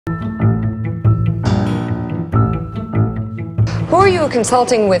Who are you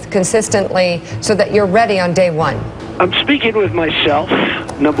consulting with consistently so that you're ready on day one? I'm speaking with myself,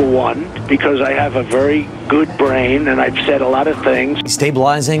 number one, because I have a very good brain and I've said a lot of things.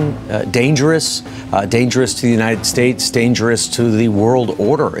 Stabilizing, dangerous to the United States, dangerous to the world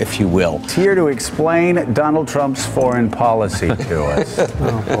order, if you will. Here to explain Donald Trump's foreign policy to us.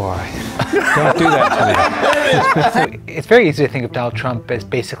 Oh, boy. Don't do that to me. It's very easy to think of Donald Trump as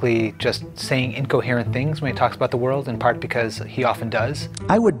basically just saying incoherent things when he talks about the world, in part because he often does.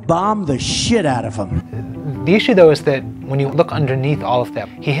 I would bomb the shit out of him. The issue, though, is that when you look underneath all of that,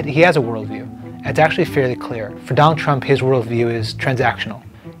 he has a worldview. It's actually fairly clear. For Donald Trump, his worldview is transactional.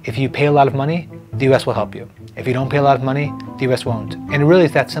 If you pay a lot of money, the U.S. will help you. If you don't pay a lot of money, the U.S. won't. And it really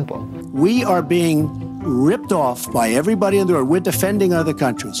is that simple. We are being ripped off by everybody in the world. We're defending other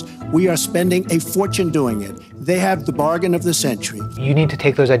countries. We are spending a fortune doing it. They have the bargain of the century. You need to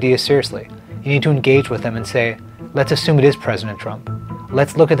take those ideas seriously. You need to engage with them and say, let's assume it is President Trump.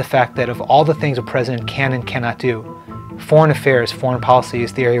 Let's look at the fact that of all the things a president can and cannot do, foreign affairs, foreign policy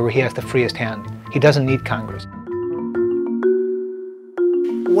is the area where he has the freest hand. He doesn't need Congress.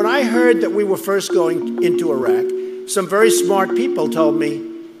 When I heard that we were first going into Iraq, some very smart people told me,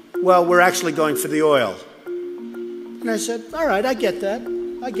 well, we're actually going for the oil. And I said, all right, I get that.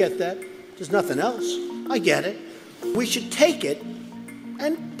 I get that. There's nothing else. I get it. We should take it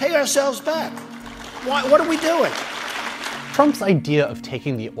and pay ourselves back. What are we doing? Trump's idea of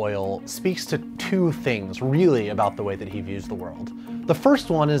taking the oil speaks to two things, really, about the way that he views the world. The first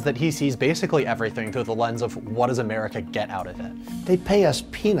one is that he sees basically everything through the lens of what does America get out of it. They pay us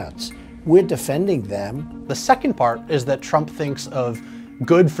peanuts. We're defending them. The second part is that Trump thinks of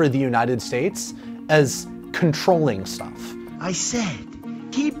good for the United States as controlling stuff. I said,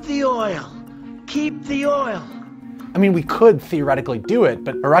 keep the oil. Keep the oil. I mean, we could theoretically do it,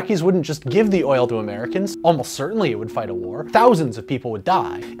 but Iraqis wouldn't just give the oil to Americans. Almost certainly it would fight a war. Thousands of people would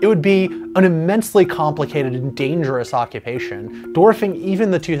die. It would be an immensely complicated and dangerous occupation, dwarfing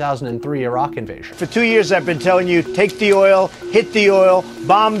even the 2003 Iraq invasion. For 2 years I've been telling you, take the oil, hit the oil,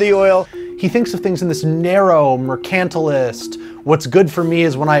 bomb the oil. He thinks of things in this narrow, mercantilist, what's good for me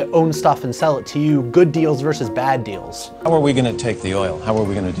is when I own stuff and sell it to you, good deals versus bad deals. How are we going to take the oil? How are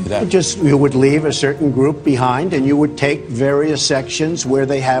we going to do that? You would leave a certain group behind and you would take various sections where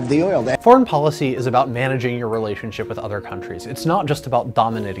they have the oil. Foreign policy is about managing your relationship with other countries. It's not just about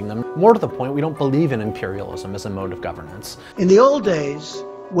dominating them. More to the point, we don't believe in imperialism as a mode of governance. In the old days,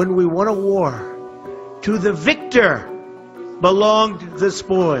 when we won a war, to the victor belonged the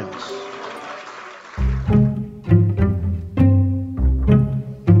spoils.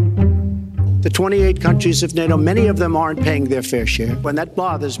 The 28 countries of NATO, many of them aren't paying their fair share. And that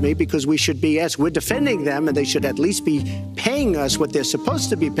bothers me because we should be, yes, we're defending them and they should at least be paying us what they're supposed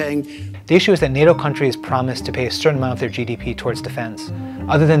to be paying. The issue is that NATO countries promise to pay a certain amount of their GDP towards defense.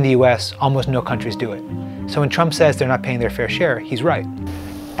 Other than the US, almost no countries do it. So when Trump says they're not paying their fair share, he's right.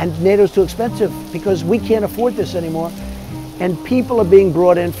 And NATO's too expensive because we can't afford this anymore. And people are being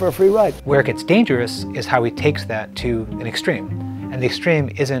brought in for a free ride. Where it gets dangerous is how he takes that to an extreme. And the extreme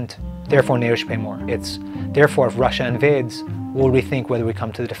isn't, therefore NATO should pay more. It's, therefore if Russia invades, we'll rethink whether we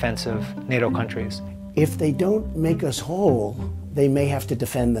come to the defense of NATO countries. If they don't make us whole, they may have to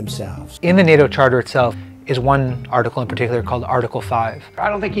defend themselves. In the NATO Charter itself is one article in particular called Article 5. I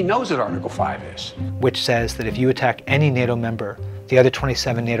don't think he knows what Article 5 is. Which says that if you attack any NATO member, the other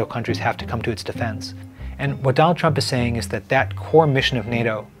 27 NATO countries have to come to its defense. And what Donald Trump is saying is that that core mission of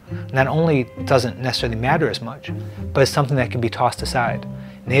NATO not only doesn't necessarily matter as much, but is something that can be tossed aside.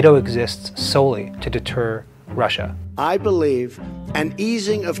 NATO exists solely to deter Russia. I believe an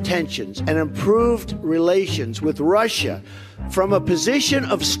easing of tensions and improved relations with Russia from a position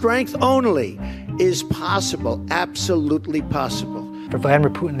of strength only is possible, absolutely possible. For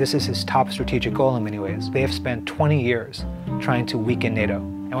Vladimir Putin, this is his top strategic goal in many ways. They have spent 20 years trying to weaken NATO.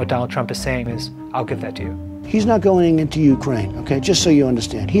 And what Donald Trump is saying is, I'll give that to you. He's not going into Ukraine, okay? Just so you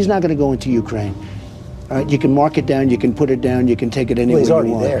understand. He's not going to go into Ukraine. All right, you can mark it down, you can put it down, you can take it anywhere you want.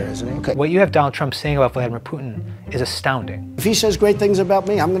 He's already there, isn't he? Okay. What you have Donald Trump saying about Vladimir Putin is astounding. If he says great things about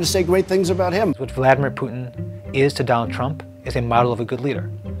me, I'm going to say great things about him. What Vladimir Putin is to Donald Trump is a model of a good leader,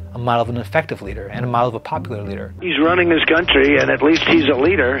 a model of an effective leader, and a model of a popular leader. He's running this country, and at least he's a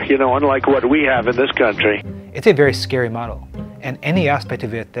leader, you know, unlike what we have in this country. It's a very scary model. And any aspect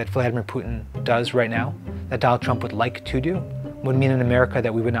of it that Vladimir Putin does right now, that Donald Trump would like to do, would mean an America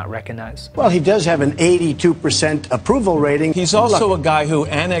that we would not recognize. Well, he does have an 82% approval rating. He's also a guy who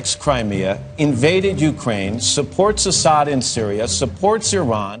annexed Crimea, invaded Ukraine, supports Assad in Syria, supports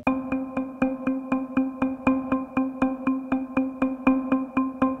Iran.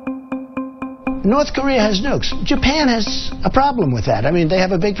 North Korea has nukes. Japan has a problem with that. I mean, they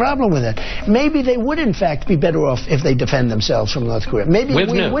have a big problem with it. Maybe they would, in fact, be better off if they defend themselves from North Korea. Maybe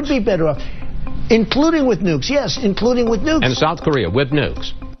we would be better off, including with nukes. Yes, including with nukes. And South Korea with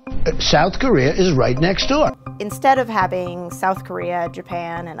nukes. South Korea is right next door. Instead of having South Korea,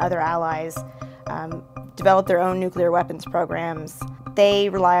 Japan, and other allies develop their own nuclear weapons programs, they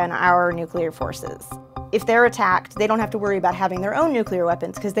rely on our nuclear forces. If they're attacked, they don't have to worry about having their own nuclear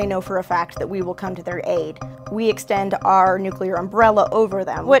weapons because they know for a fact that we will come to their aid. We extend our nuclear umbrella over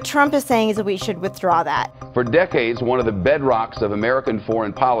them. What Trump is saying is that we should withdraw that. For decades, one of the bedrocks of American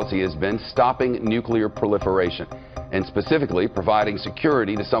foreign policy has been stopping nuclear proliferation, and specifically providing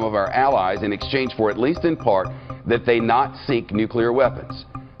security to some of our allies in exchange for, at least in part, that they not seek nuclear weapons.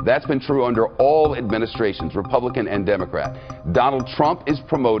 That's been true under all administrations, Republican and Democrat. Donald Trump is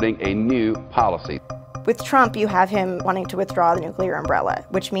promoting a new policy. With Trump, you have him wanting to withdraw the nuclear umbrella,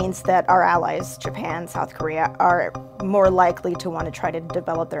 which means that our allies, Japan, South Korea, are more likely to want to try to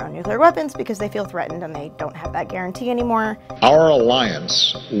develop their own nuclear weapons because they feel threatened and they don't have that guarantee anymore. Our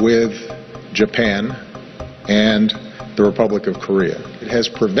alliance with Japan and the Republic of Korea, it has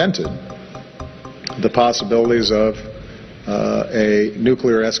prevented the possibilities of a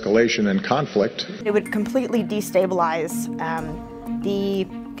nuclear escalation and conflict. It would completely destabilize the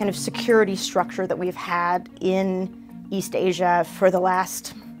kind of security structure that we've had in East Asia for the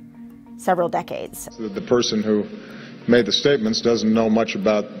last several decades. The person who made the statements doesn't know much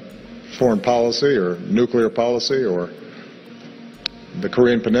about foreign policy or nuclear policy or the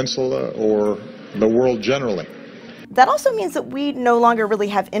Korean Peninsula or the world generally. That also means that we no longer really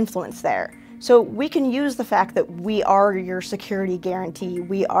have influence there. So we can use the fact that we are your security guarantee,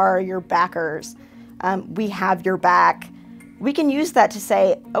 we are your backers, we have your back. We can use that to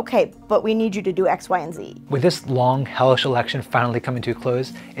say, okay, but we need you to do X, Y, and Z. With this long, hellish election finally coming to a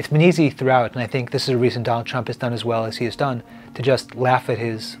close, it's been easy throughout, and I think this is a reason Donald Trump has done as well as he has done, to just laugh at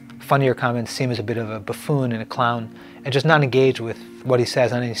his funnier comments, see him as a bit of a buffoon and a clown, and just not engage with what he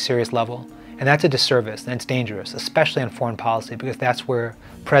says on any serious level. And that's a disservice, and it's dangerous, especially on foreign policy, because that's where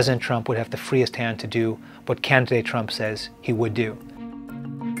President Trump would have the freest hand to do what candidate Trump says he would do.